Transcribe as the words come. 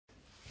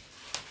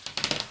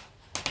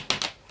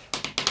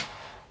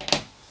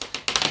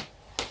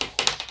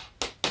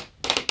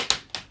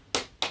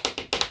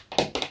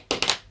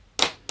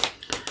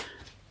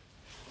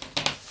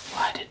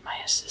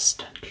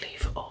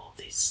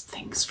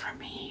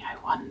me, I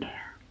wonder.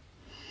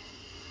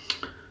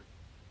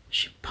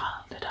 She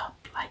piled it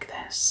up like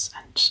this,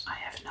 and I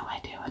have no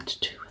idea what to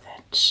do with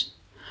it.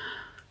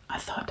 I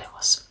thought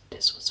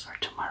this was for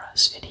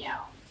tomorrow's video.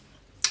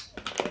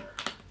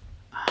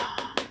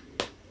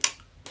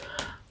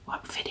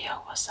 What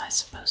video was I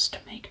supposed to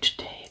make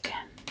today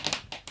again?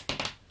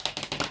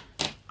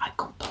 I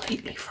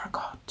completely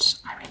forgot.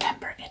 I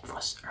remember it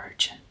was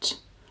urgent.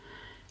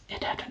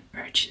 It had an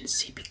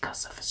urgency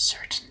because of a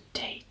certain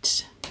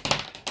date.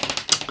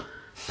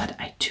 But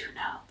I do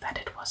know that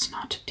it was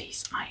not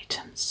these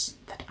items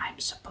that I'm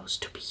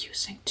supposed to be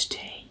using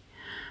today.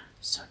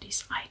 So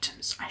these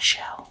items I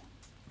shall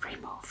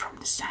remove from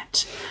the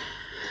set.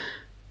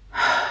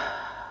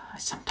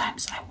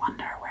 Sometimes I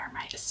wonder where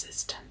my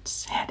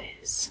assistant's head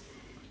is.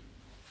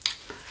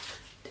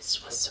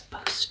 This was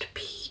supposed to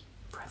be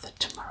for the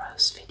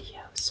tomorrow's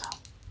video, so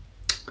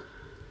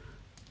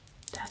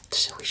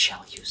that we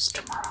shall use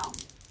tomorrow.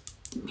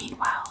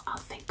 Meanwhile, I'll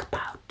think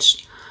about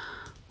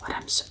what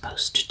I'm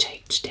supposed to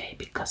take today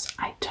because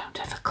I don't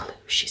have a clue.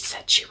 She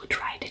said she would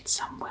write it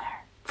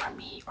somewhere for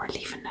me or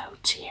leave a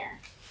note here.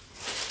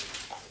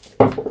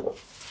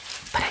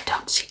 But I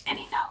don't see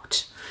any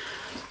note.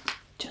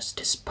 Just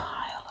this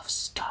pile of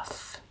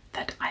stuff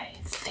that I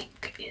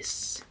think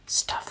is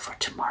stuff for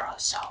tomorrow,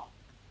 so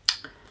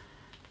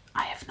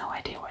I have no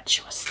idea what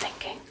she was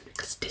thinking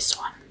because this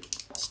one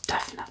was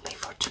definitely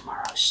for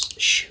tomorrow's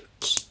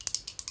shoot.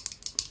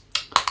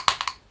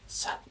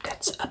 So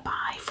that's a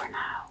bye for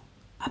now.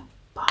 A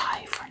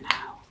bye for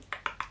now.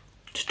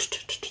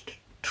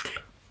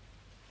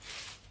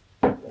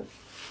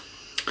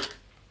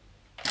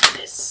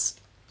 This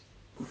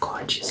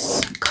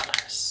gorgeous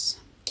colors.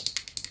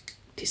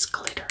 These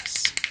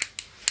glitters.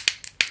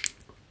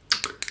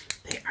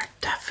 They are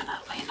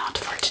definitely not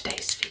for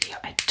today's video.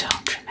 I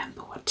don't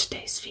remember what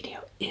today's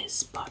video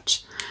is,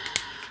 but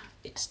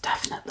it's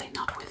definitely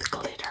not with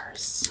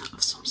glitters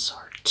of some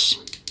sort.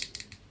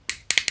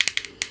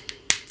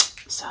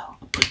 So I'll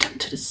put them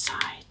to the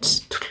side.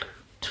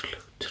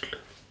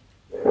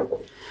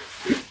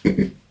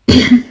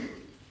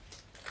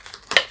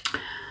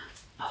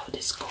 Oh,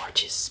 this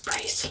gorgeous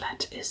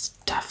bracelet is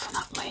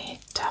definitely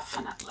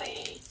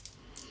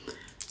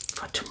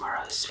for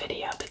tomorrow's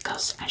video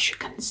because as you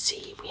can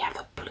see we have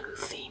a blue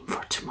theme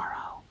for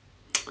tomorrow.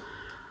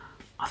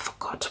 I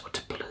forgot what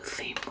the blue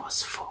theme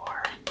was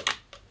for.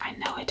 I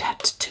know it had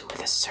to do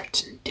with a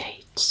certain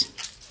date.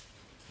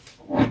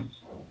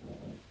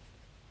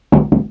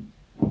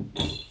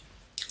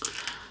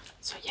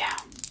 So yeah,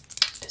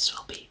 this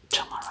will be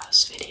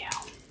tomorrow's video.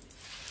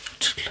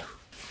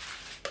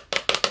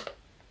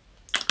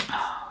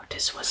 Oh,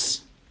 this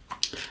was...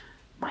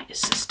 My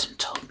assistant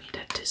told me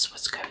that this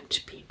was going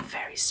to be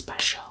very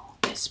special,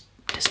 this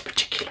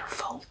particular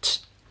vault.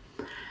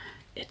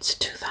 It's a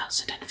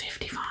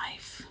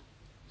 2055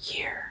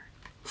 year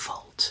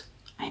vault,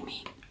 I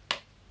mean,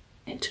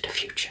 into the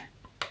future.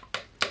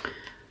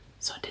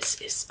 So this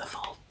is a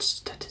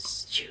vault that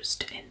is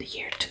used in the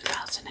year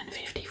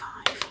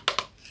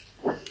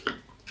 2055.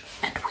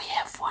 And we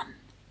have one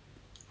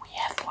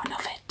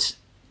of it.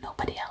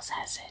 Nobody else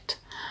has it.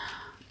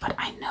 But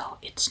I know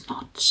it's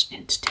not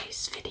in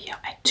today's video.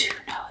 I do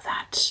know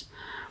that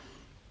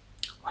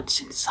what's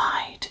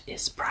inside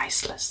is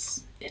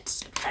priceless.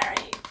 It's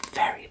very,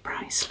 very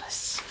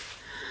priceless.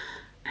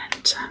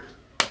 And I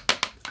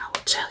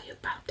will tell you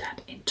about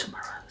that in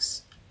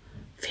tomorrow's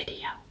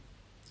video.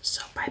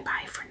 So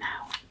bye-bye for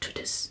now to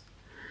this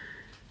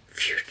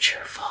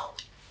future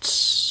vault.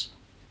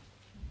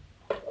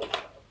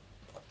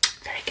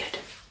 Very good.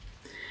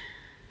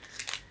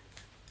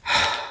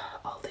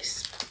 All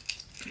this...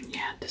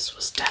 Yeah, this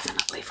was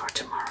definitely for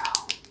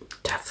tomorrow.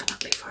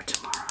 Definitely for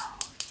tomorrow.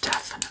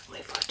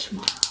 Definitely for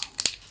tomorrow.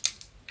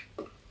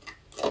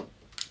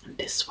 And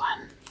this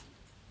one.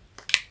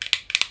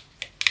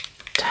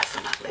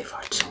 Definitely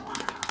for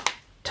tomorrow.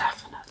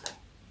 Definitely.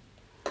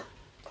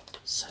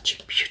 Such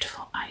a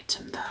beautiful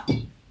item though.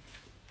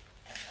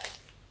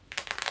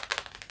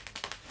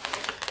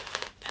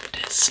 And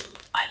this,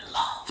 I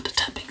love the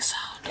tapping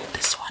sound in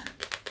this one.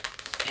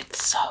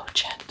 It's so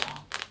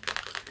gentle.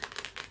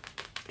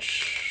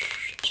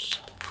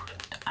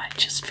 I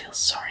just feel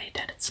sorry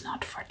that it's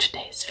not for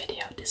today's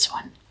video, this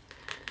one.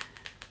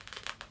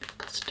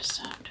 Because the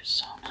sound is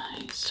so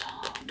nice, so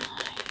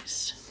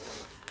nice.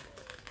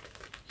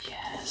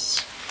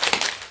 Yes.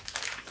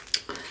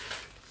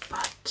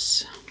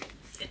 But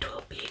it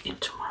will be in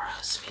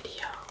tomorrow's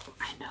video.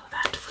 I know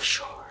that for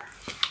sure.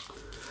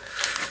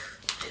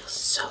 It feels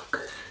so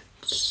good.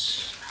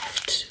 I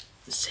have to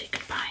say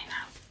goodbye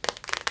now.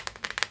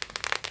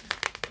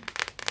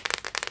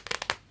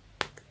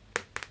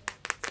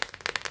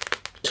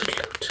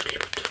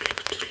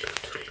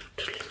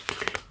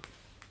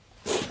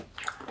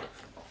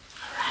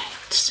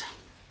 Alright.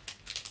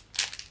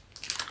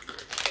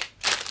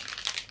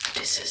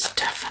 This is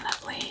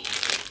definitely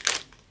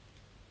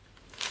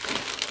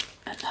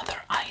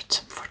another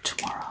item for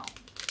tomorrow.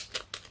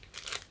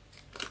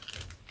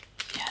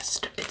 Yes,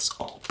 it's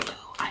all blue.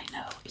 I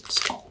know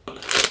it's all blue.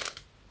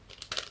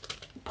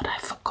 But I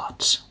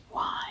forgot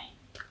why.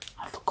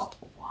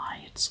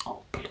 it's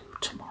all blue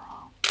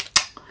tomorrow.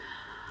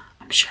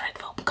 I'm sure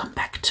it will come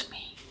back to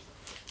me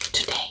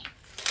today.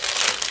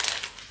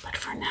 But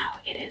for now,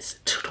 it is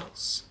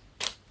Toodles.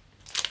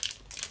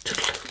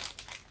 Toodaloo.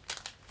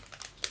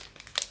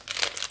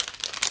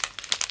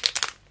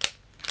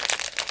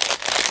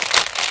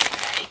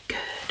 Very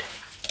good.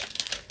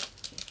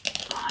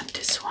 On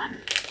this one,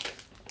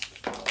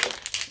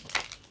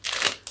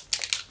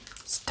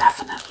 it's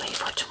definitely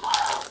for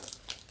tomorrow.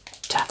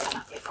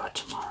 Definitely for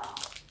tomorrow.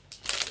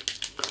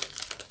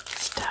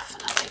 It's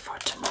definitely for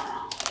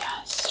tomorrow.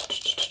 Yes,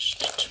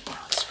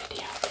 tomorrow's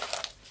video.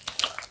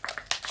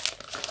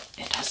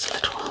 It has a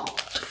little hole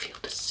to feel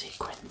the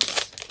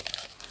sequence.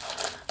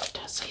 It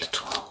has a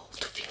little hole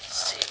to feel the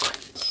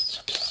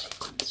sequence. The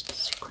sequence, the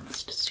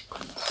sequence, the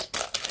sequence.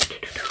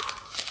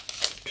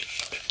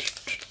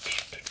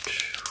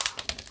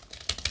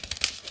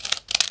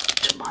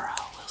 Tomorrow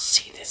we'll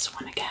see this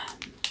one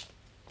again.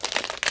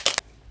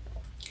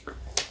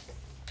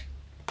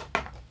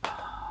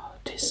 Oh,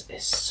 this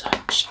is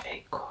such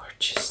a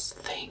gorgeous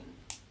thing.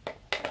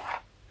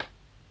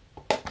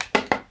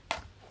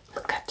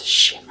 Look at the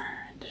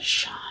shimmer and the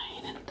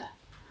shine and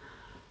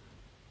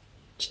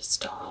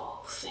just the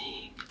whole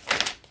thing.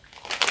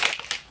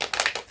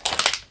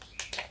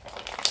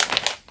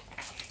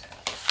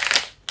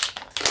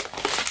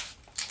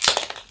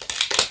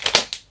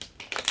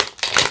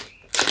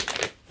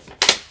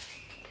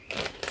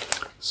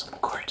 Some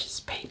gorgeous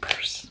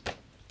papers.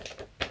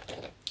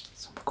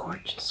 Some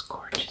gorgeous,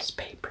 gorgeous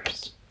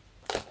papers.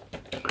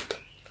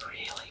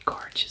 Really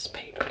gorgeous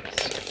papers.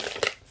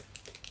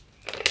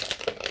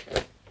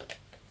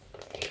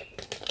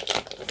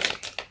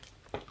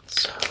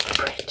 So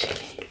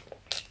pretty.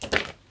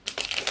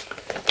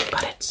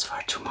 But it's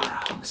for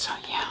tomorrow, so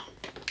yeah,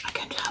 I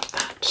can have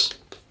that.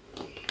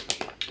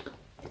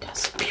 It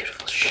has a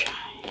beautiful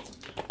shine.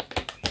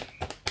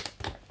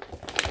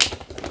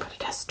 But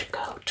it has to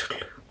go to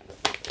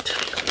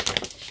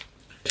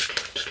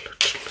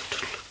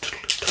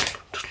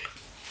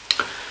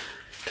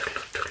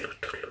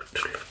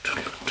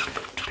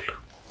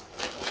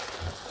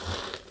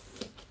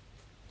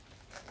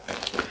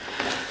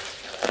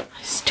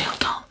I still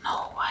don't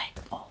know why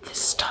all this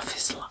stuff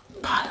is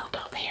piled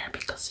up here,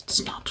 because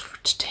it's not for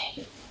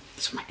today.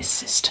 So my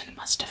assistant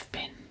must have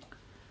been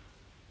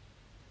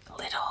a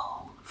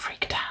little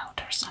freaked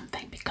out or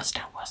something, because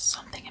there was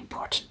something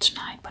important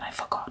tonight, but I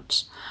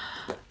forgot.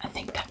 I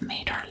think that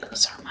made her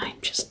lose her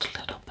mind just a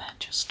little bit,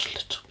 just a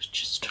little bit,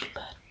 just a little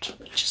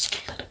bit, just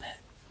a little bit,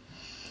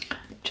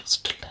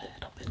 just a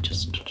little bit,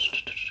 just a little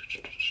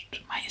bit.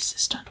 My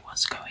assistant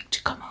was going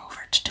to come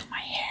over to do my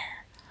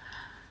hair,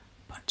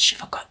 but she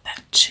forgot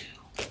that too.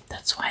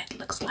 That's why it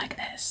looks like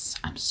this.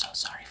 I'm so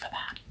sorry for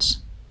that.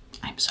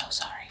 I'm so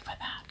sorry for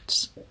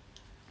that.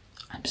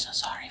 I'm so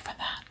sorry for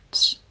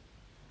that.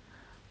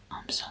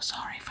 I'm so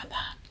sorry for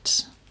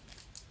that.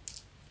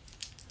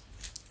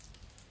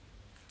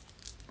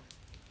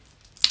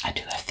 I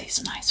do have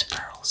these nice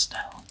pearls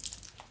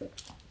though.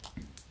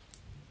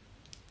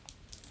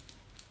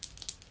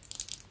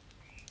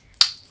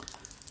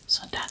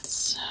 So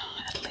that's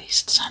at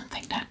least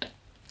something that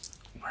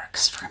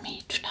works for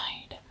me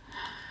tonight.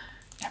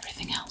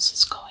 Everything else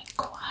is going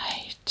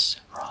quite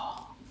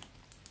wrong.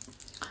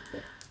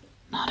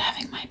 Not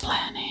having my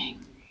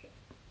planning,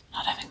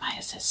 not having my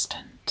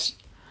assistant,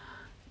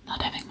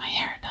 not having my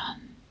hair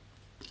done,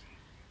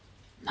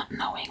 not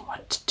knowing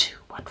what to do,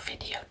 what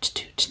video to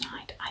do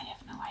tonight. I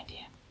have no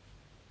idea.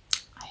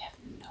 I have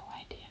no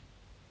idea.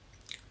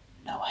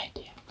 No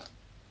idea.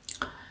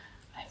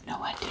 I have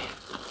no idea.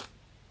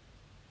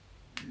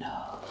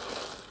 No.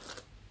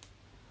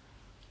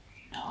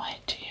 No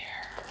idea.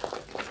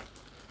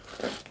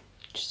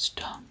 Just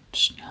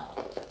don't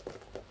know.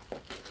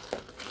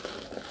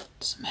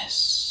 It's a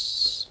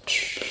mess.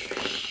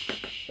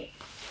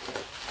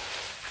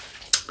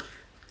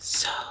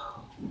 So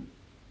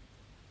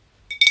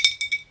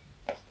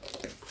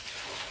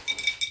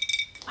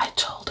I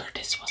told her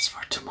this was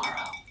for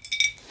tomorrow.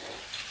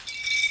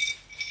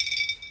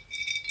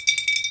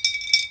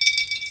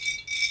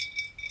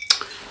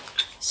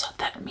 So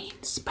that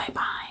means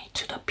bye-bye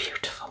to the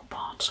beautiful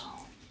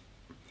bottle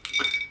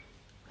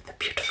with the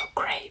beautiful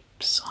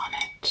grapes on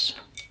it.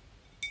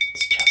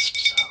 It's just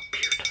so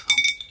beautiful.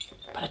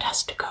 But it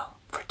has to go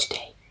for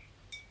today.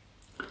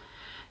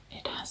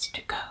 It has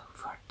to go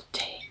for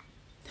today.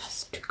 It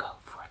has to go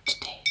for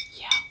today.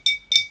 Yeah.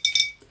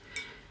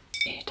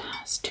 It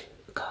has to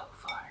go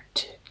for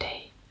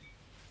today.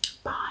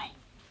 Bye.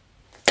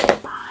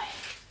 Bye.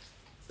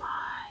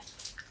 Bye.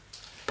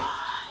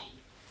 Bye.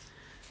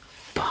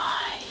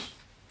 Bye.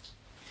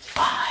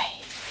 Bye.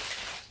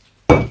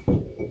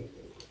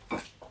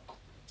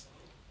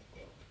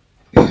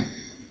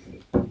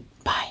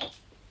 Bye.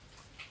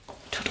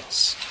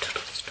 Toodles.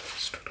 Toodles.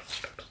 Toodles. Toodles.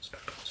 Toodles.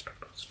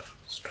 Toodles.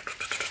 Toodles.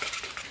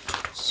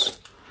 Toodles.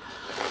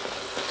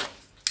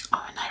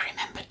 Oh, and I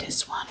remember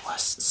this one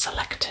was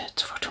selected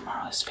for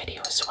tomorrow's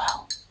video as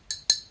well.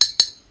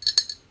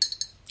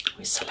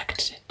 We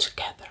selected it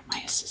together,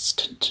 my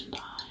assistant and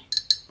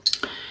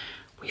I.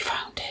 We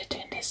found it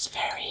in this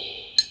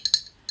very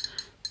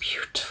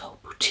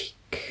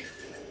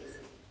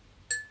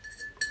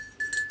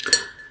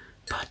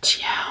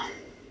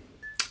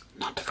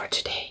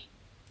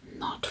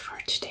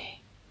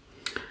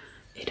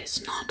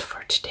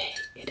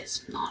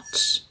is not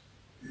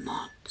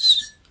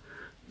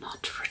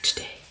for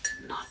today,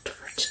 not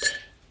for today,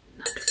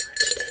 not for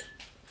today.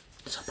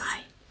 So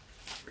bye,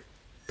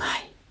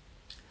 bye,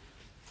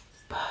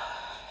 bye,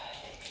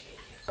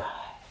 bye.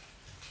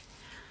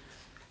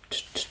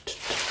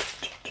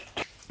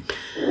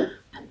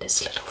 And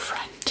this little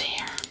friend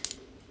here,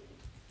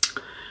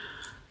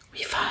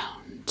 we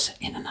found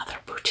in another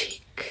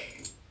boutique.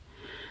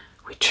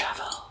 We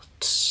traveled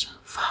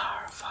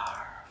far,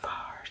 far,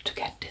 far to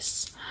get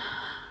this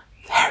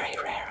very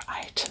rare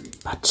item,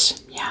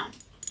 but yeah,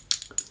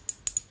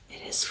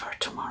 it is for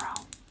tomorrow.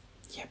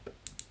 Yep.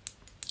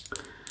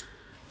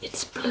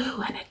 It's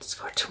blue and it's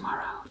for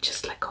tomorrow,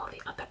 just like all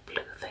the other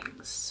blue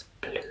things.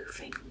 Blue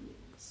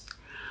things.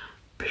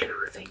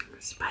 Blue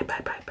things. Bye,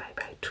 bye, bye, bye,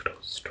 bye.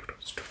 Toodles,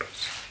 toodles,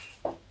 toodles.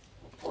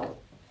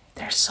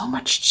 There's so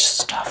much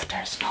stuff,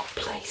 there's no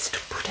place to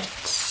put it.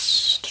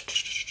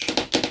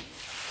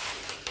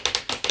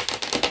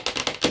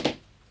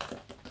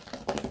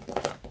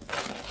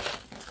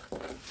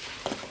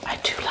 I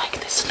do like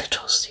this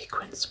little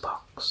sequence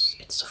box.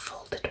 It's a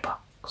folded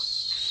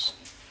box.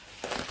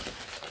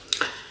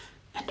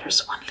 And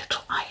there's one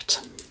little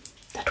item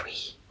that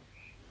we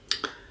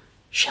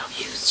shall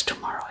use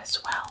tomorrow as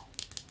well.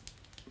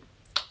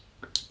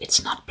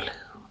 It's not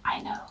blue, I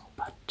know,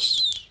 but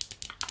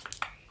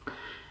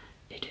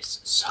it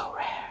is so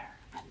rare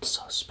and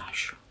so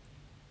special.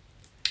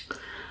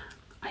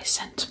 I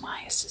sent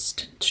my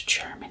assistant to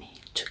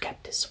Germany to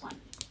get this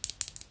one.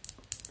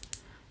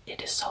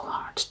 It is so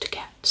hard to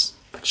get,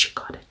 but she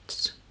got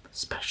it,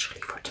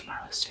 especially for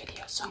tomorrow's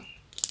video, so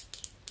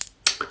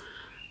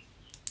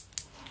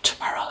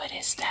tomorrow it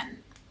is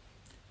then.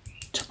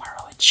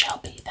 Tomorrow it shall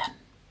be then.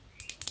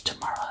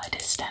 Tomorrow it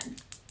is then.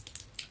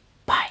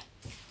 Bye.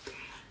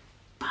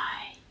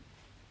 Bye.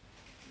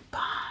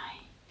 Bye.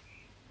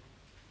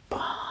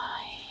 Bye.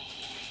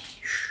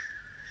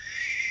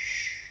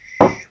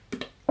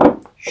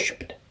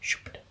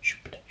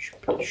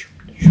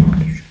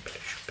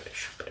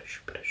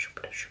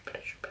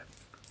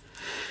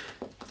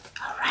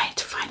 Alright,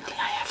 finally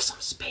I have some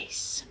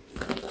space.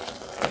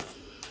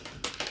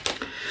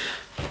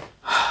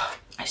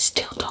 I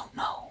still don't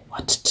know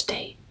what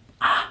today.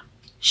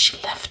 She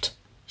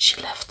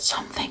left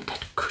something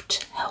that could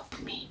help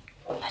me.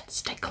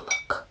 Let's take a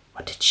look.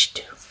 What did she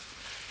do?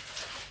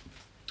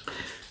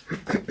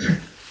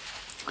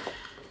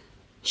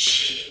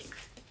 She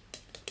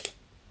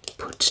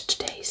put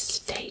today's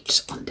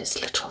date on this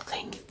little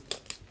thing.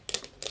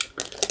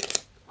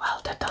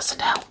 Well, that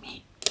doesn't help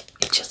me.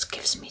 It just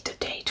gives me the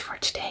date for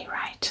today,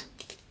 right?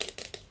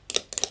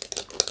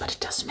 But it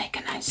does make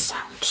a nice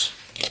sound.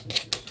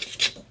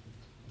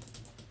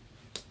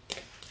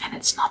 And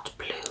it's not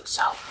blue,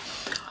 so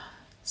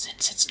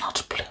since it's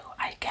not blue,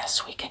 I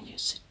guess we can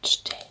use it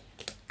today.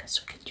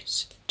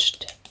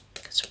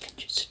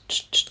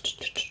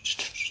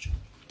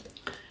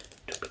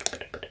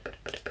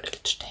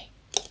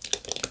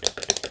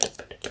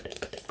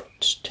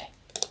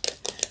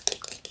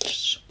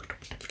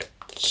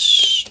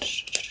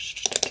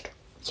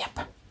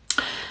 Yep.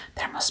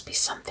 There must be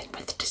something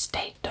with this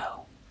date,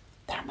 though.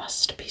 There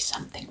must be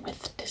something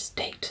with this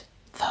date,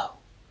 though.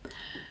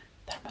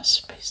 There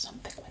must be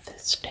something with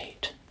this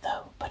date,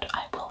 though, but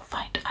I will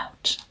find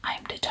out.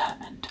 I'm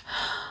determined.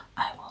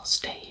 I will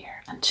stay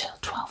here until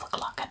 12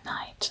 o'clock at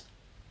night.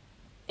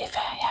 If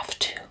I have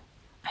to,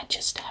 I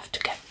just have to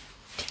get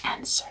the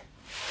answer.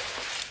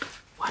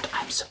 What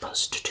I'm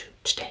supposed to do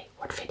today,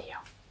 what video.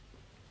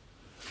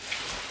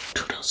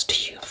 Toodles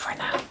to you for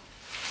now.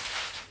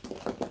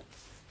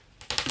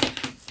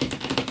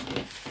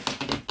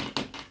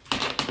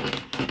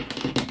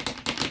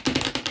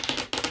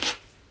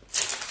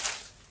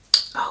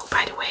 Oh,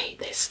 by the way,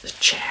 this is the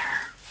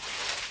chair.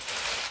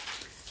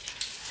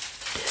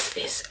 This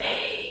is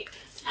a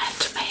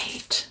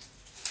handmade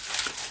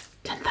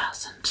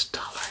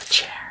 $10,000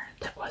 chair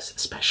that was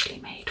especially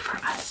made for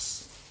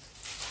us.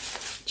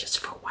 Just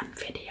for one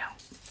video.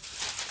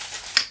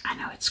 I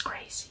know it's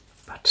crazy,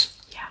 but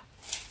yeah.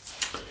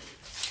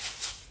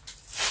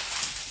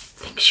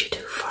 Things you do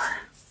for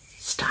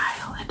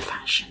style and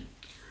fashion.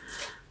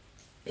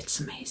 It's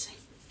amazing.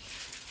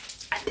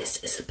 And this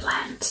is a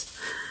plant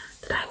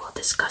that I will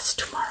discuss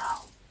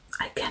tomorrow.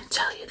 I can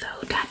tell you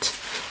though that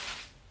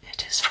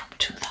it is from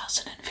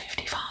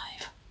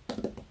 2055.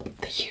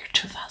 The year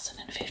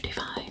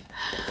 2055.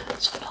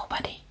 So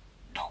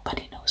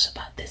nobody knows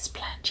about this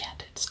plant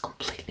yet. It's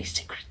completely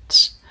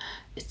secret.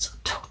 It's a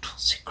total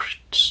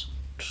secret.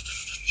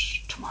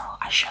 Tomorrow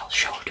I shall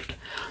show you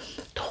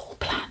the whole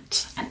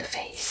plant and the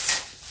vase.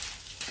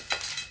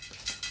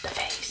 The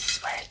vase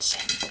where it's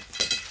in.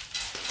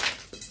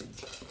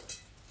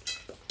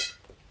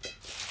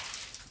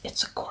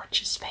 It's a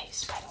gorgeous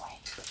vase, by the way.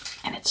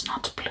 And it's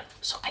not blue,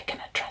 so I can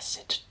address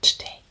it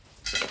today.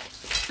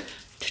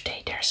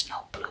 Today there's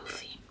no blue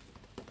theme.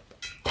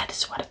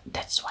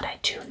 That's what I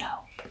do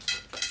know.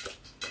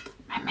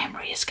 My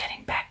memory is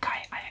getting back.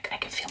 I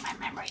can feel my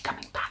memory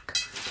coming back.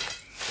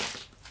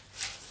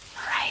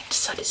 Alright,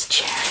 so this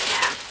chair,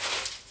 yeah.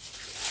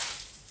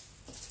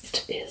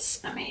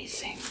 is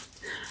amazing.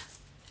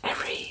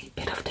 Every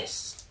bit of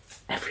this,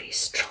 every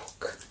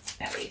stroke,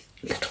 every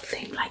little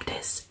thing like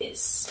this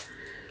is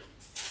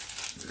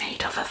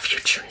made of a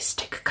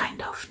futuristic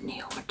kind of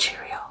new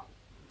material.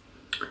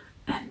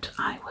 And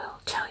I will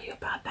tell you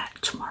about that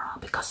tomorrow,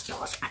 because it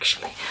was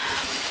actually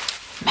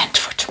meant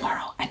for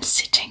tomorrow. I'm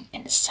sitting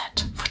in the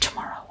set for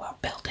tomorrow. We're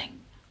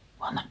building,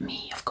 well, not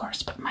me of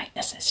course, but my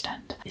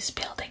assistant is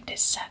building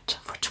this set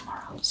for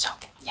tomorrow. So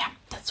yeah,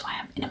 that's why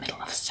I'm in the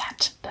middle of a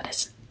set that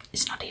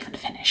is not even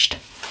finished.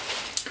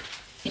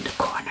 In the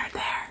corner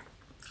there,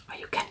 or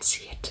you can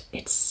see it,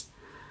 it's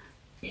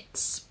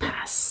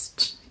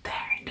past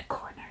there in the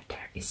corner.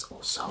 There is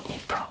also a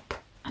prop,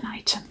 an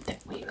item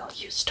that we will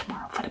use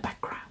tomorrow for the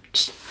background.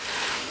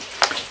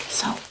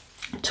 So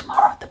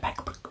tomorrow the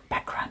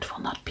background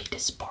will not be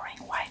this boring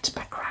white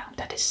background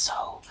that is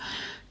so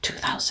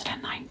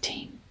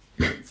 2019.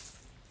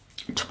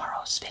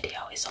 Tomorrow's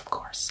video is of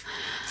course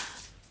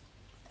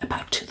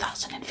about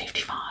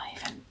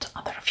 2055 and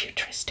other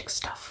futuristic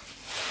stuff,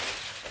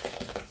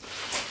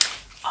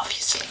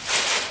 obviously.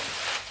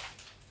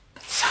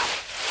 So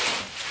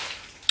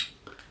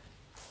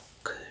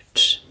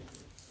good.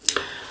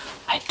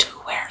 I do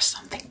wear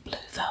something blue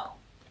though.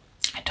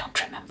 I don't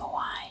remember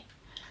why,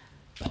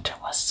 but there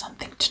was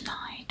something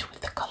tonight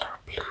with the color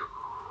blue,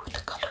 the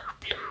color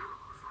blue,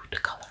 the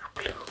color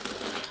blue,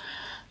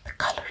 the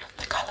color,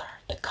 the color,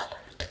 the color,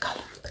 the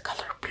color, the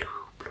color blue,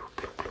 blue,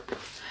 blue, blue, blue.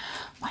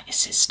 My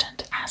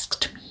assistant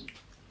asked me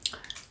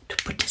to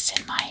put this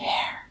in my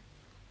hair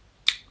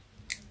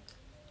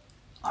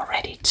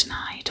already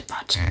tonight,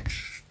 but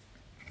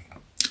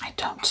I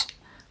don't.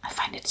 I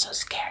find it so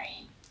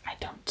scary. I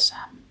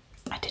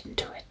didn't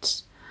do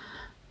it.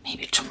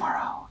 Maybe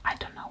tomorrow. I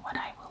don't know what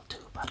I will do,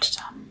 but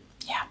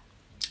yeah.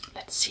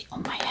 Let's see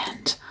on my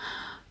hand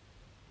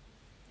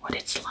what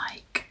it's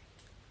like.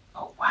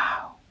 Oh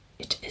wow,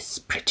 it is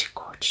pretty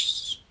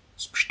gorgeous.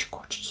 It's pretty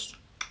gorgeous.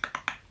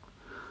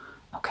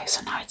 Okay,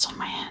 so now it's on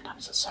my hand. I'm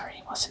so sorry.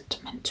 It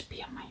wasn't meant to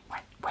be on my...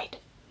 Wait.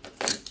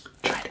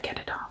 Try to get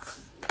it off.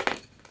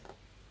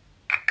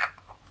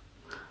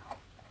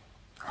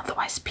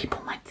 Otherwise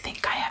people might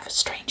think I have a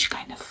strange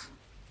kind of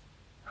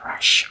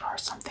rush or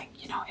something,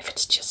 you know, if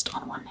it's just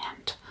on one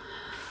hand.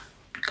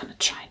 I'm gonna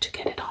try to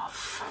get it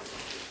off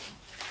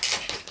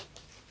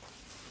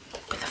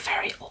with a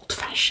very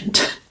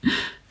old-fashioned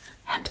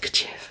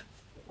handkerchief.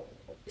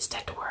 Is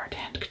that the word,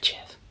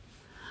 handkerchief?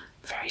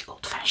 Very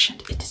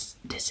old-fashioned. This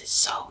is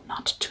so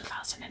not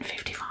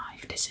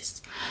 2055. This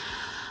is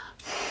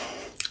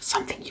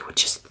something you would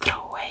just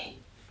throw away.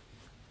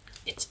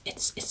 It's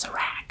a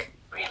rag,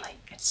 really.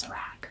 It's a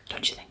rag.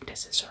 Don't you think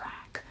this is a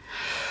rag?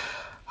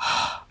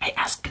 I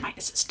asked my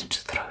assistant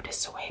to throw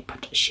this away,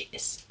 but she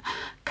is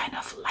kind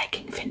of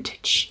liking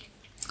vintage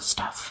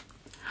stuff.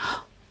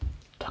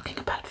 Talking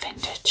about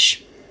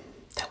vintage,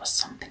 there was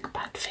something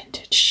about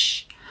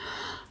vintage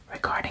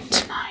regarding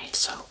tonight,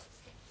 so,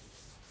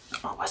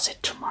 or was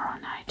it tomorrow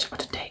night or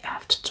the day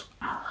after?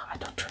 I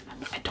don't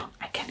remember.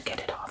 I can't get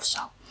it off,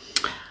 so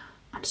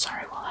I'm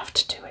sorry. We'll have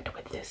to do it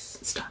with this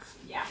stuff.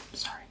 Yeah, I'm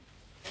sorry.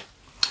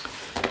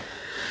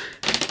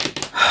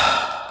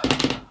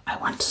 I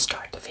want to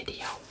start the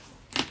video,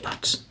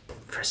 but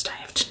first I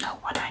have to know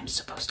what I'm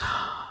supposed to...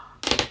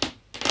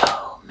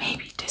 Oh,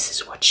 maybe this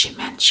is what she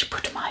meant. She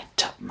put my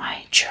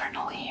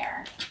journal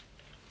here.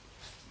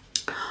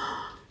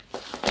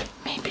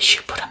 Maybe she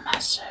put a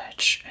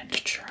message in the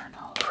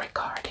journal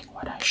regarding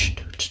what I should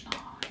do tonight.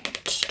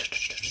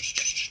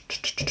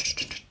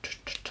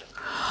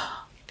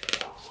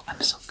 Oh,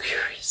 I'm so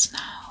curious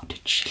now.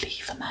 Did she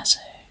leave a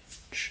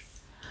message?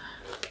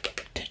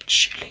 Did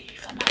she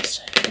leave a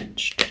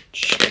message? Did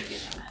she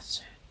leave a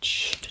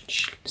message? Did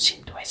she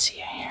see? Do I see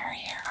a hair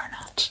here or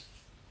not?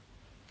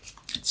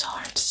 It's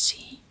hard to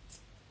see.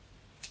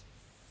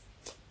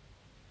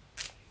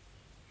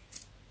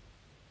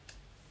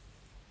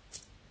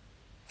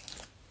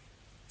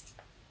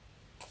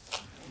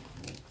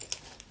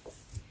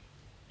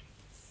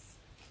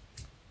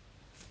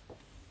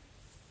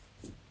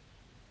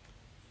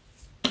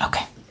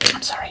 Okay,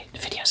 I'm sorry, the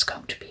video is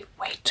going to be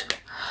way too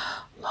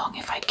long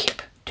if I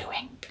keep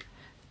doing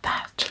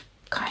that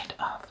kind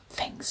of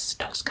things,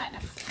 those kind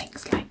of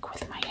things like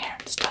with my hair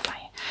and stuff.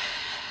 I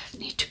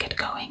need to get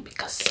going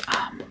because,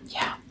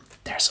 yeah,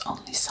 there's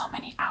only so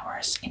many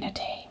hours in a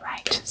day,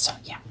 right? So,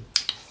 yeah,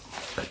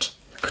 good.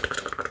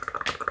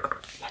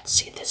 Let's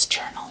see this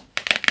journal.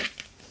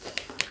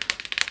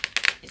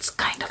 It's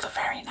kind of a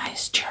very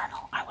nice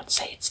journal. I would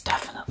say it's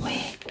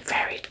definitely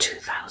very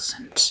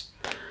 2000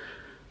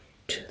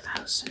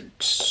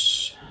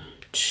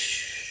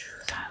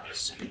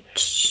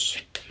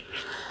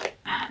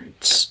 and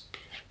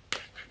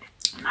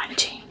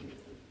 19.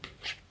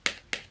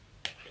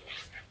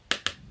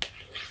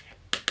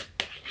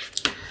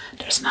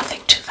 There's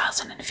nothing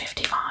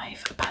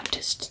 2055 about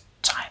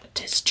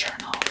this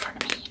journal for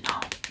me, no.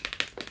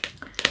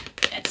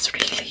 It's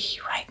really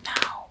right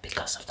now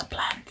because of the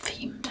plant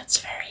theme that's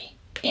very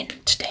in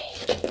today.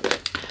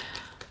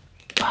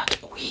 But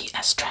we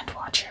as trend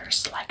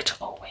watchers like to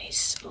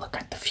always look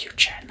at the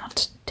future,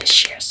 not this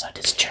so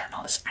this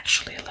journal is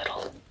actually a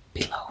little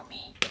below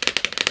me.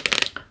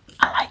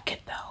 I like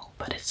it though,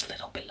 but it's a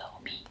little below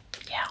me.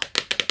 Yeah,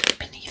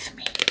 beneath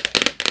me.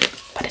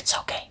 But it's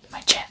okay.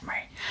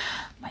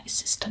 My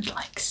assistant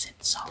likes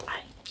it, so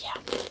I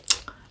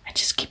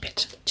just keep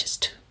it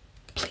just to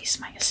please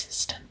my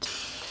assistant.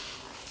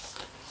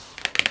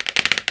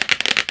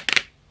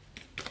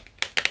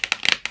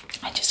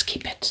 I just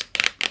keep it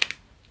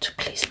to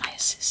please my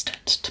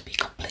assistant, to be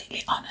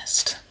completely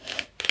honest.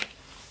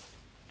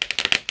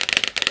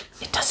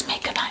 It does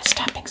make a nice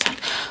tapping sound.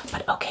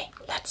 But okay,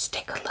 let's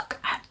take a look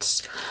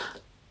at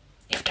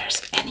if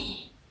there's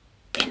any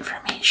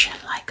information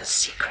like a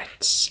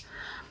secret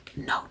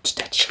note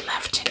that she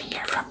left in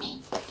here for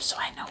me, so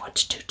I know what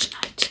to do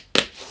tonight.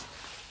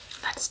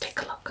 Let's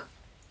take a look.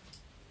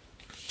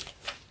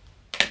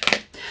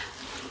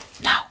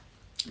 Now,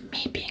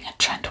 me being a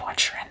trend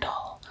watcher and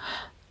all,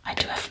 I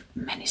do have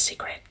many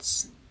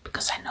secrets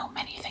because I know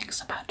many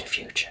things about the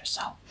future,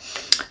 so,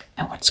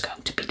 and what's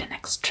going to be the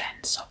next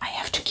trend, so I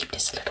have to keep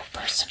this a little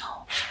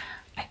personal.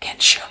 I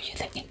can't show you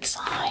the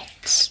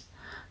insides,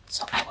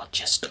 so I will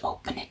just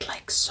open it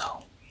like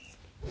so.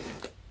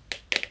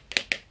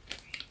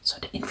 So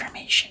the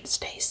information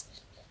stays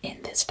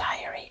in this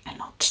diary and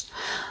not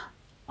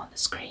on the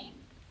screen,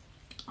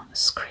 on the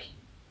screen,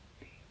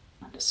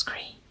 on the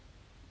screen,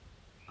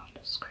 on the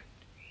screen,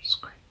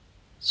 screen,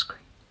 screen,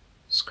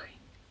 screen,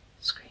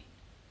 screen,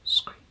 screen,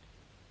 screen,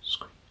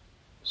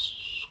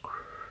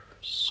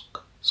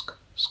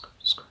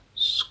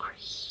 screen.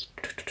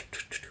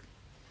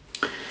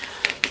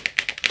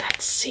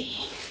 Let's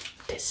see.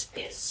 This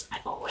is, I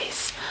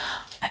always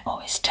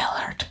tell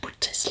her to put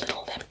this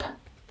little lip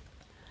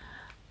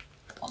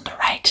on the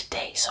right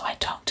day, so I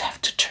don't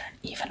have to turn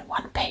even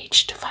one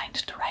page to find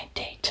the right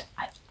date.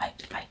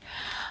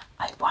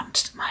 I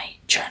want my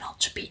journal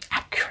to be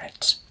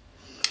accurate,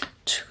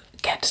 to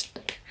get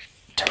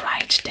the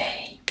right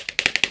day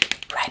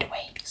right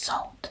away.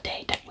 So the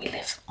day that we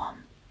live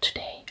on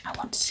today, I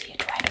want to see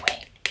it right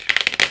away.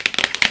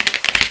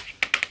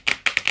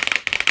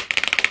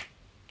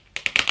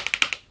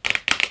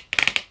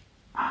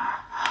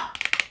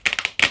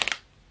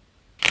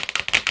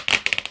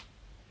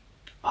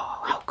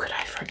 Oh, how could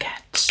I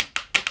forget?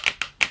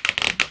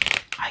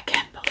 I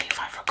can't believe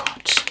I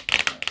forgot.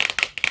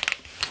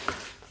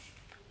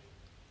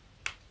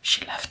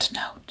 She left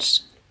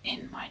notes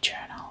in my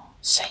journal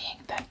saying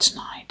that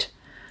tonight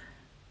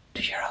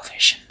the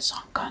Eurovision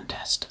Song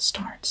Contest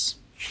starts.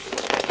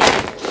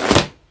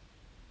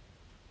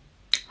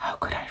 How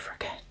could I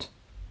forget?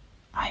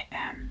 I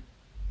am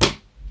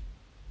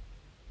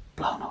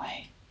blown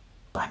away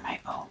by my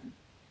own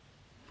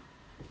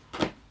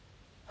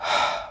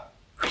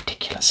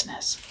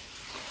ridiculousness,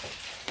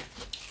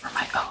 or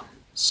my own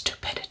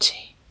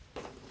stupidity.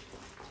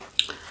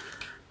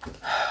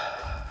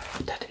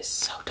 That is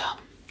so dumb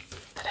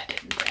that I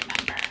didn't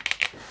remember.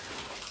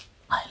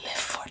 I live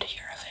for the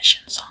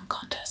Eurovision Song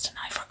Contest and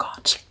I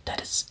forgot.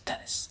 That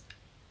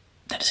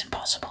is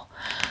impossible.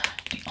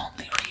 The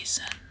only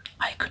reason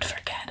I could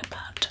forget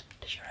about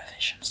the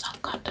Eurovision Song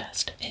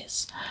Contest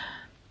is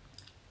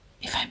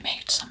if I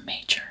made some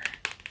major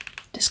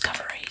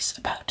discoveries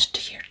about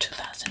the year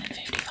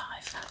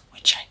 2055,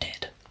 which I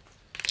did.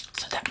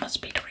 So that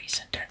must be the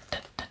reason.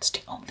 That's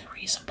the only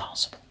reason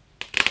possible.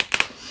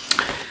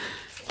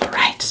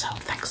 Alright, so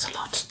thanks a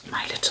lot,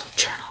 my little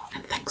journal,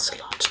 and thanks a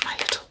lot, my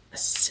little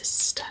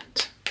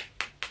assistant,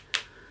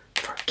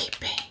 for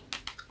keeping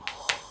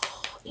all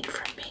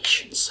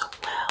information so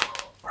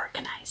well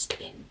organized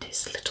in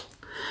this little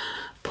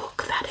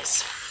book that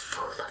is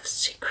full of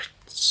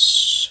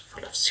secrets,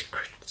 full of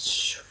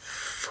secrets,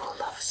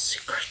 full of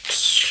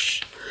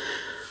secrets.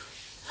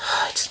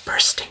 It's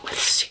bursting with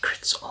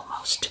secrets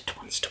almost. It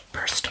wants to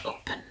burst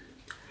open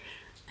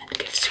and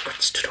give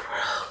secrets to the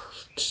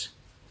world.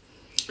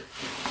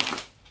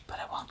 But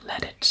I won't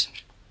let it.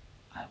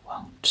 I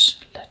won't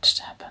let it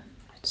happen.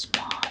 It's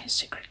my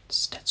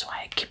secrets. That's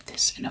why I keep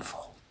this in a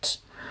vault.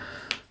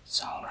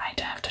 So right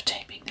after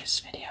taping this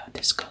video,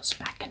 this goes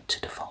back into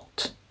the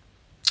vault.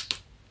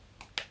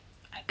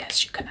 I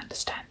guess you can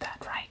understand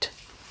that, right?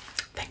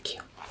 Thank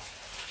you.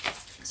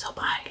 So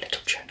bye,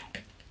 little journal.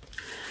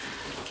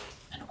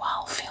 And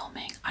while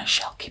filming, I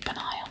shall keep an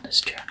eye on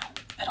this journal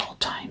at all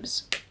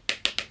times.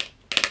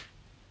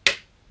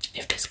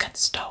 If this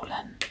gets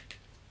stolen,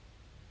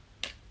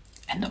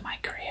 end of my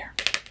career.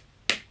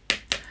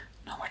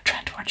 No more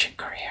trend watching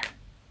career.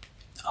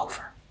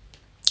 Over.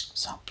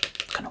 So,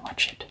 I'm gonna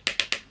watch it.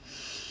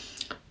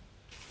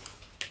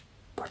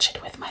 Watch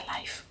it with my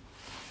life.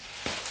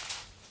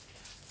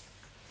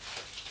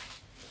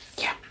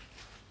 Yeah.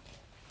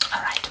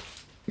 Alright.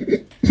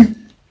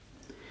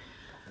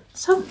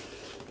 So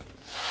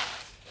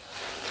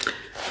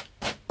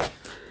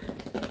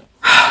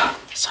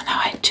now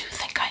I do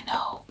think I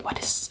know what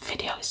this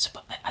video is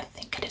supposed. I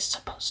think it is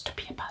supposed to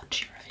be about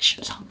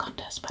Eurovision Song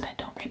Contest, but I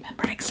don't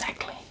remember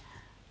exactly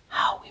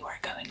how we were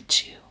going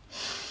to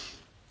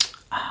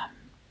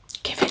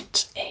give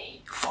it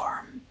a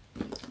form.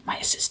 My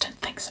assistant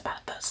thinks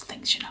about those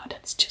things, you know.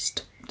 That's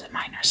just the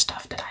minor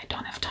stuff that I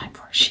don't have time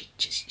for. She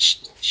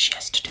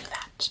has to do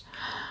that.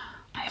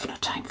 I have no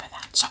time for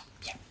that. So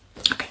yeah,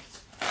 okay.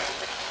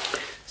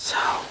 So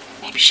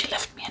maybe she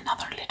left me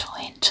another little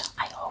hint.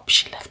 I hope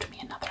she left me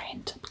another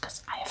hint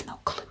because I have no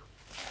clue.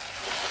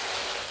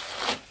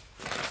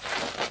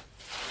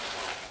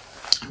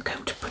 I'm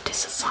going to put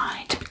this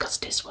aside because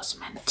this was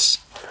meant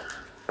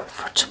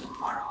for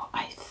tomorrow,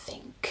 I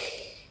think.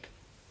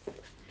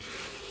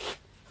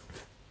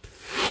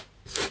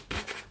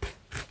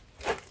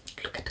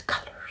 Look at the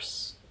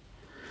colors.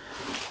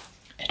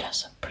 It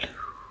has a blue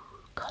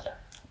color,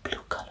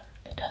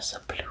 it has a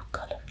blue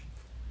color.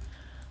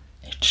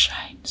 It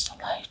shines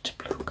a light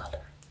blue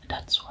color, and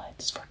that's why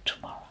it's for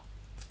tomorrow.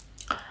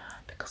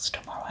 Because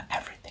tomorrow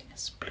everything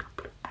is blue,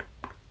 blue, blue,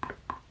 blue,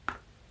 blue, blue.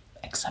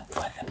 Except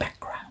for the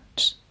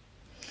background.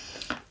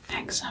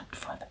 Except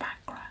for the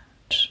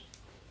background.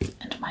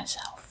 And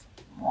myself.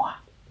 Moi.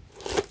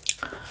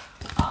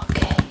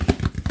 Okay.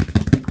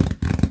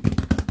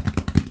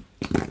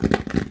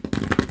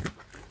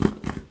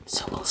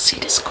 So we'll see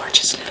this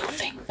gorgeous little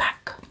thing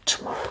back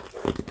tomorrow.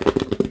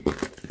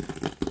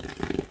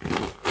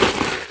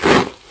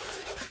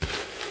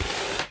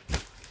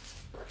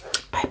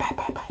 Bye bye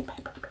bye bye bye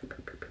bye.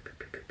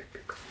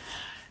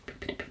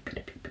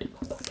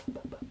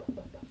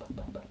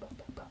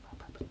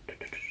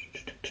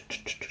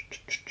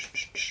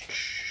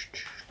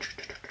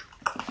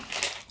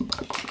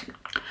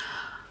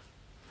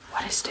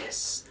 What is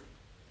this?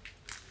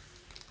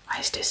 Why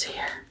is this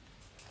here?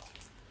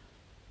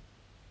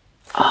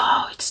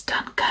 Oh, it's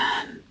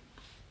Duncan.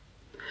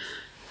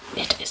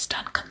 It is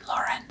Duncan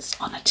Laurence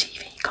on a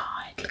TV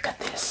guide. Look at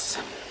this.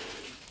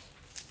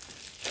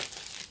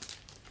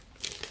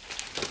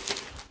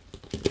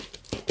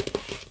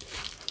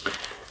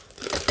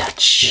 The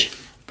Dutch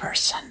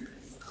person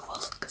who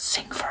will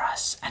sing for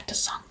us at the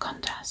song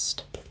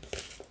contest.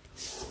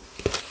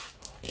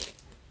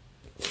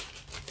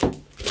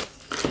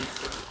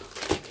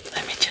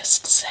 Let me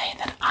just say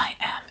that I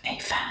am a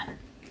fan.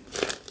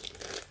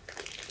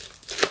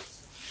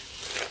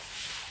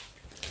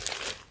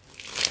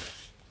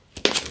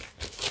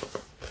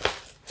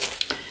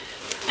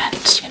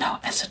 And, you know,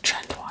 as a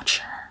trend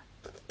watcher,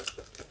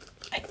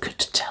 I could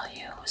tell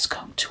you who's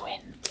going to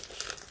win.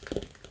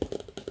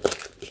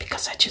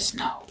 Because I just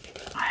know.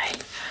 I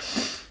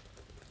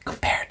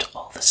compared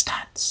all the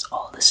stats,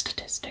 all the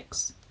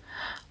statistics.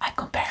 I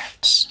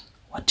compared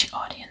what the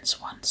audience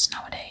wants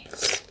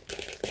nowadays.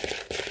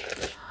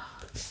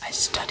 I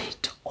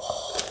studied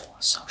all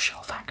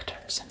social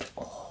factors and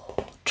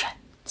all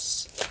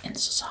trends in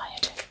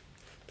society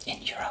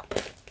in Europe.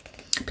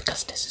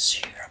 Because this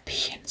is a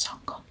Eurovision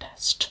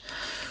Songcontest.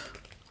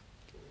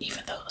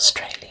 Even though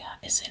Australia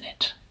is in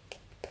it.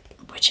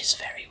 Which is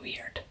very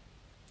weird.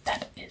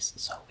 That is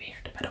so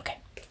weird, but okay.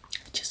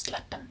 Just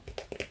let them.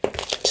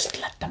 Just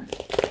let them.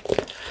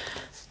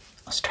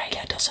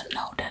 Australia doesn't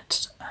know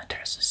that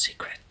there's a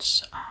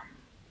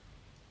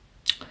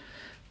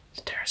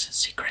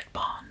secret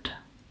bond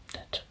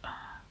that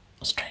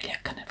Australia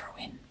can never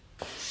win.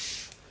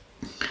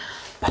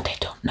 But they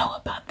don't know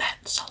about that,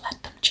 so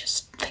let them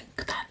just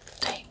think that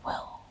they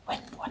will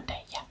win one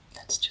day. Yeah,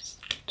 let's just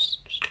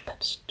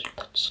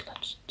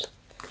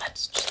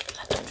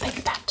let them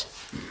think that.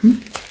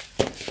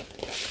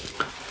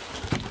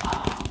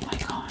 Oh my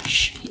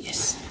gosh, he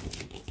is.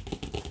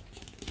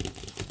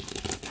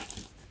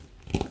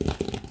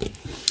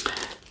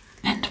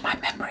 And my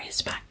memory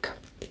is back.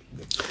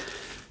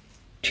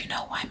 Do you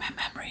know why my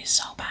memory is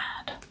so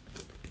bad?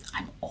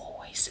 I'm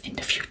always in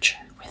the future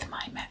with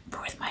my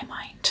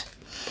mind.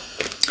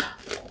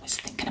 Always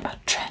thinking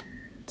about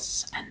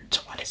trends and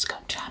what is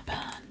going to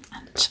happen,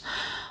 and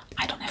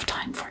I don't have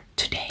time for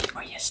today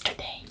or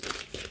yesterday.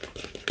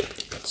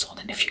 It's all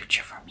in the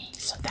future for me,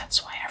 so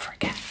that's why I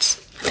forget.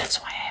 And that's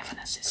why I have an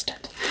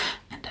assistant,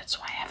 and that's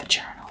why I have a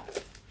journal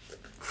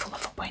full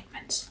of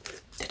appointments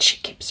that she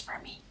keeps for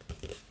me.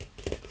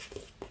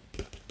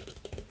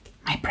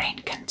 My brain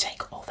can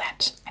take all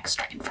that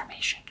extra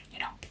information, you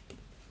know.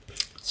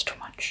 It's too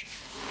much.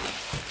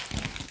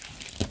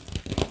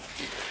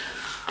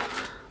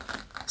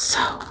 So,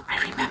 I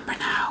remember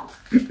now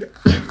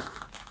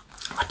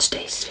what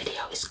today's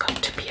video is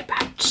going to be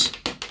about.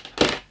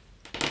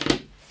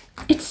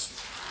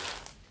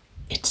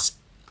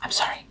 I'm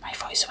sorry, my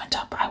voice went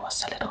up. I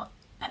was a little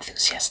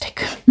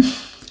enthusiastic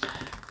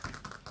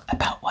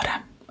about what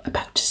I'm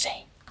about to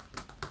say.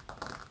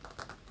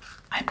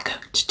 I'm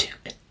going to do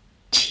a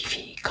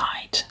TV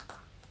guide,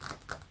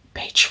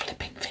 page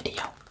flipping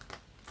video,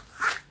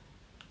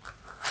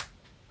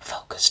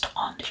 focused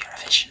on the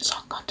Eurovision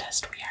Song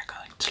Contest. We are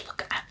going to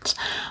look at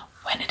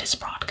when it is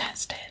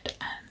broadcasted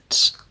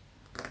and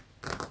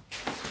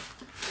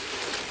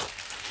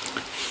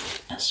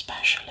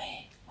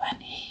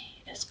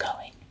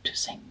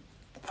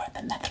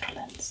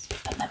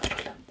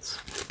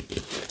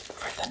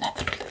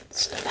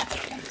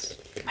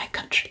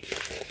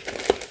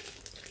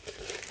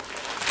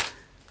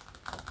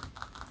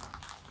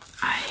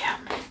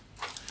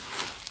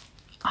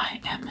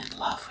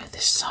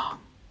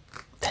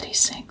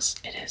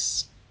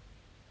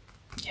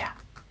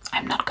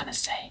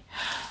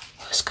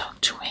is going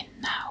to win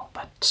now,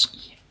 but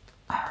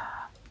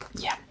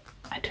yeah,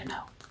 I don't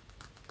know.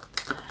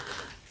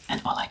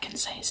 And all I can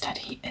say is that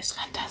he is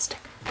fantastic.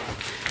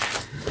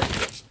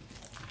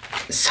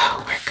 So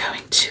we're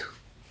going to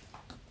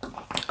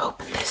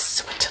open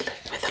this with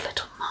a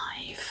little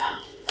knife.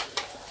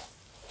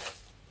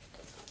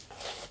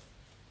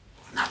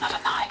 No, not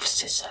a knife,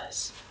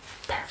 scissors.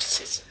 A pair of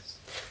scissors.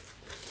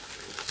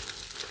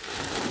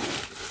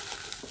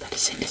 That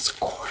is in this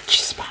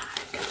gorgeous bag.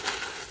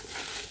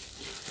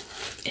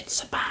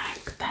 It's a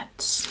bag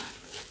that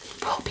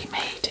will be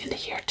made in the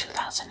year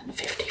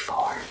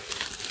 2054.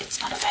 It's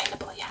not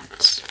available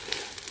yet,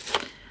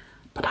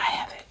 but I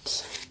have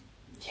it.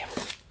 Yep.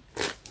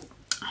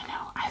 I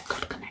know, I've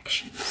got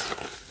connections.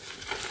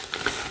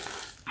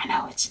 I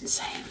know it's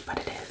insane, but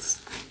it is.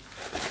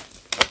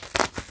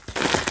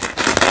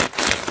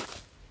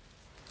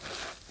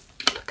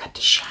 Look at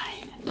the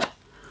shine and the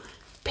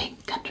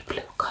pink and the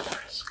blue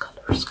colors.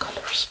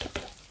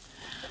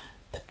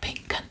 The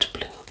pink and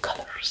blue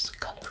colors.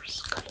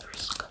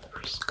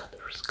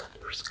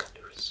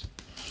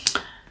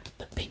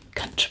 The pink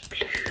and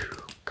blue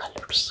colors.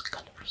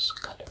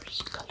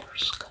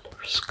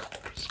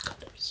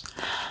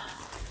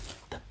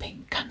 The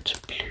pink and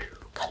blue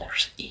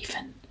colors.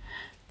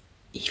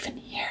 Even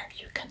here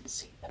you can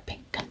see the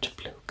pink and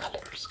blue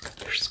colors.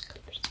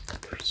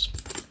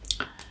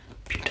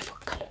 Beautiful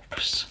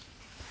colors.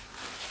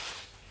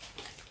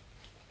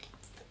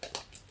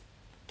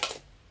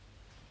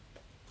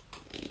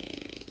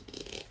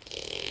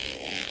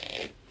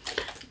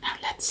 Now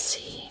let's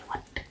see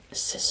what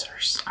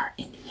scissors are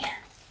in here.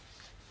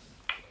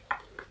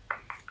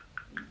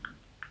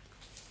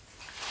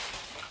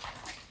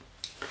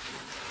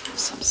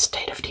 Some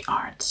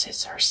state-of-the-art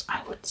scissors,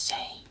 I would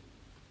say.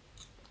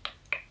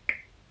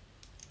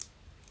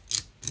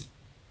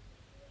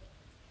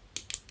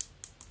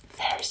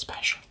 Very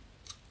special.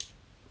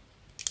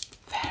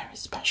 Very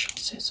special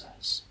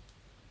scissors.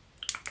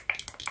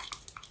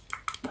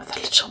 With a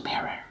little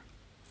mirror.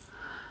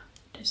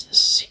 This is a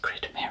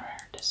secret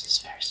mirror. This is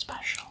very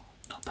special.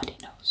 Nobody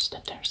knows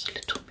that there's a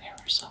little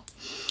mirror, so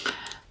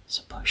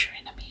suppose you're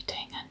in a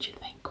meeting and you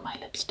think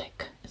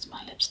is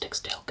my lipstick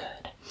still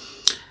good?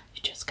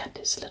 You just get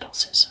these little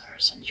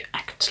scissors and you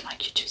act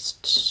like you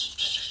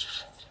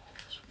just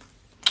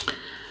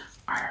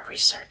are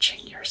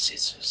researching your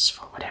scissors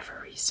for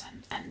whatever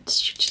reason, and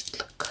you just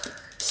look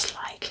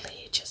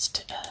slightly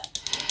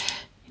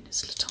in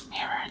this little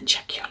mirror and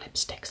check your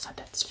lipstick. So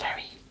that's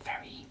very,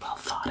 very well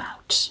thought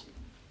out.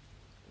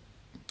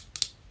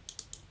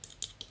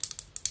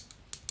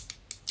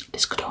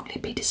 This could only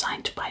be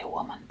designed by a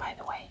woman, by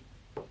the way.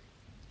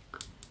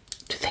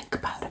 To think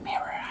about a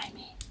mirror, I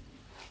mean.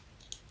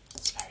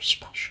 It's very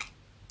special.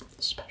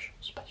 Special.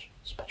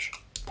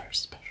 Very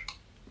special.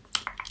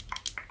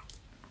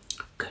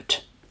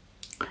 Good.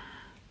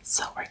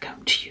 So we're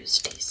going to use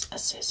these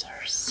as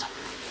scissors.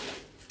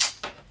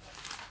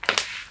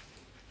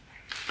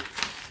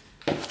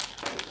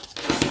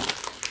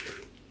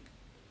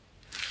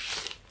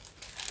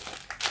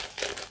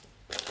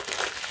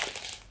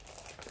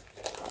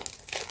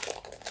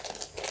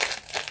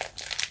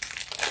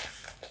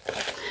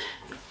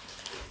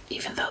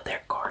 Even though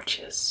they're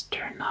gorgeous,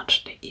 they're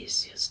not the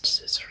easiest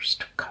scissors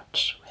to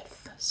cut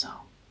with,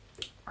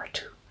 or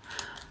to,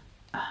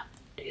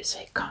 do you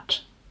say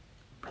cut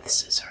with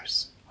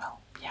scissors? Well,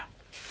 yeah.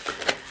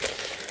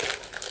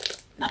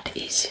 Not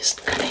the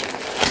easiest cutting.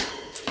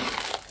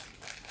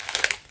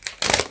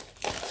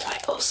 So I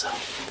also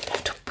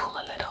have to pull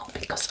a little,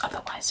 because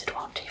otherwise it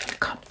won't even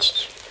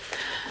cut.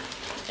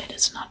 It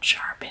is not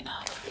sharp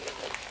enough.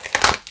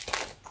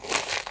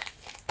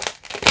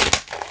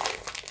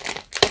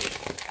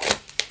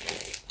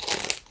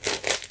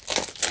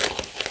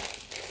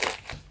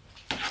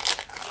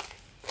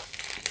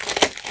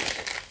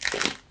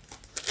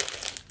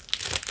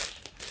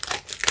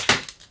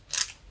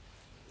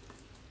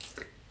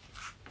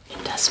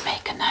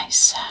 Make a nice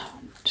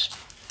sound.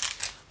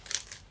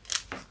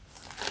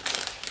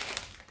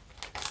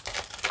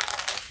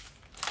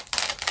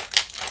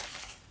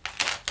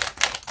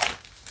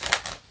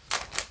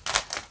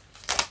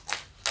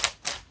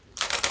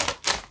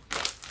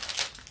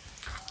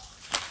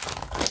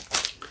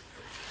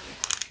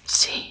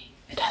 See,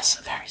 it has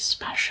a very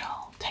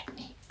special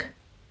technique.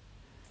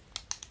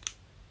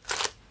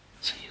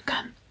 So you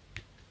can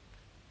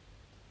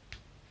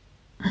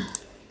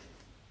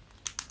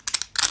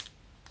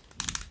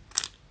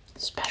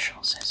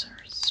special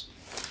scissors.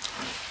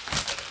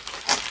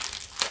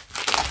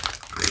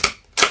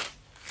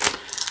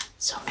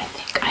 So I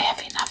think I have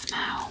enough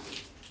now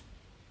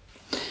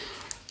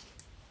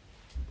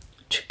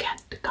to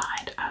get the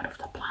guide out of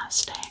the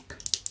plastic.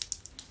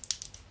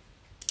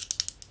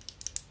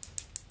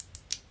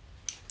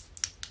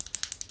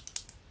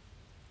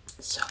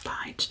 So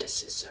bite the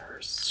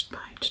scissors,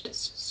 bite the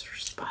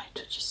scissors, bite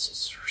the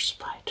scissors,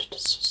 bite the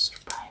scissors,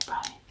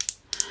 bye.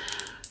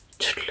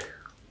 Toodaloo,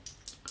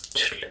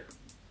 toodaloo,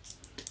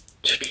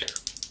 toodaloo,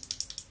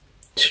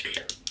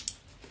 toodaloo,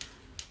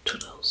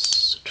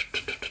 toodles.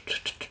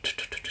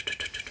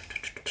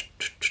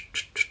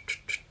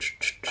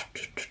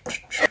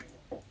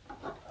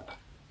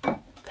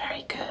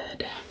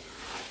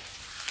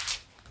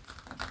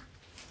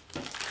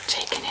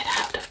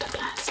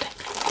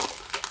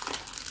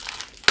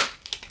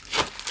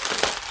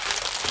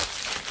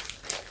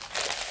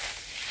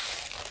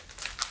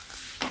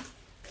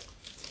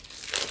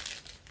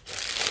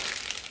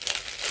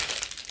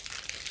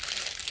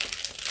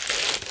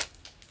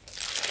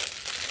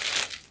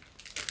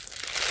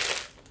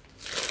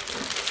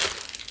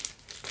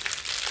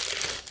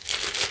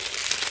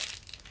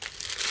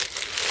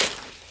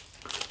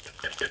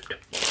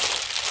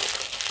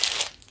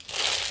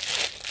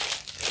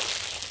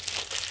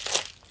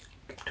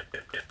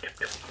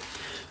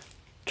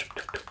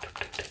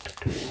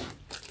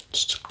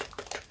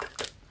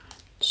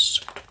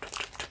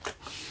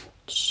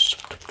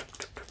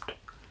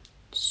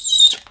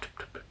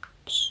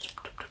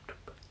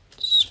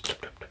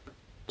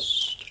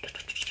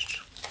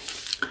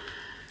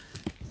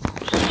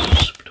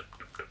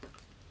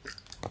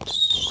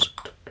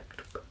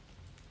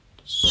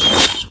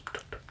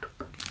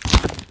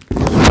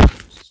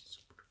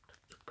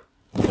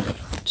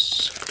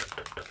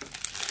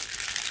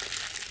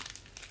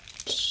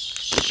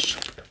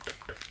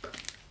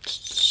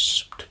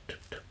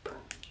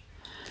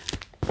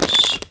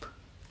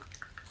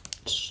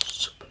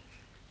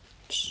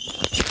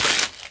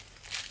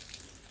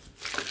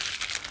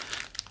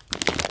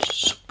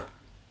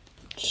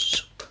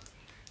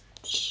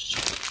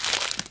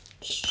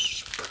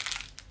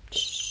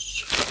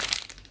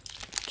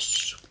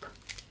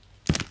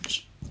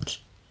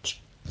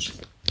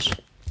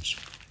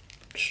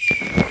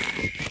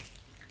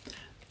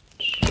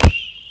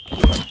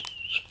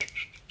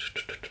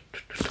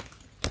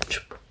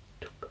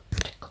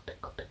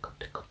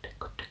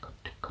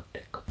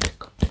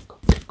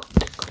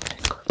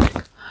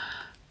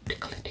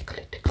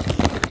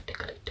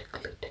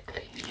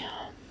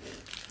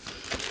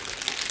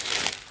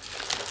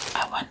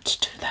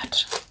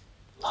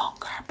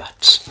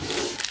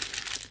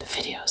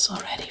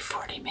 Already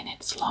 40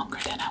 minutes longer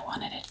than I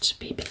wanted it to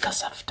be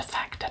because of the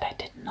fact that I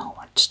didn't know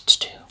what to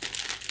do.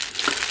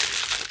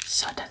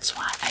 So that's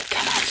why I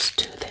cannot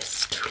do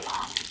this too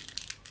long.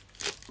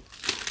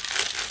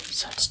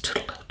 So it's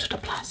toodaloo to the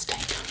plastic.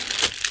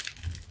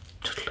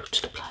 Toodaloo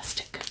to the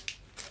plastic.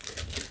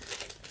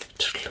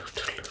 Toodaloo,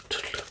 toodaloo,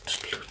 toodaloo,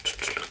 toodaloo,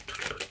 toodaloo,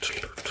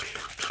 toodaloo,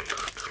 toodaloo.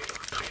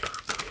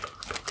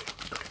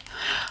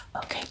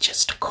 Okay,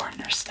 just the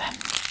corners then.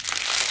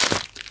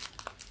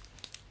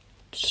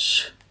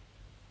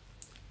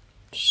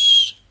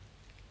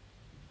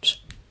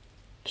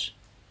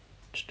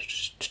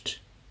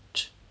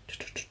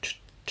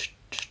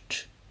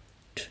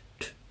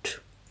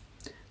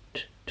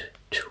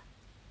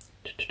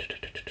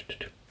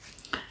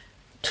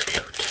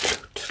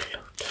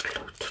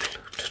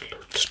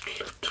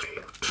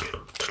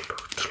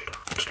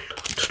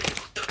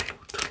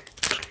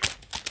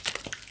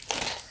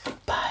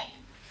 Bye.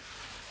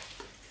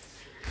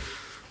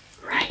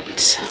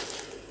 Right.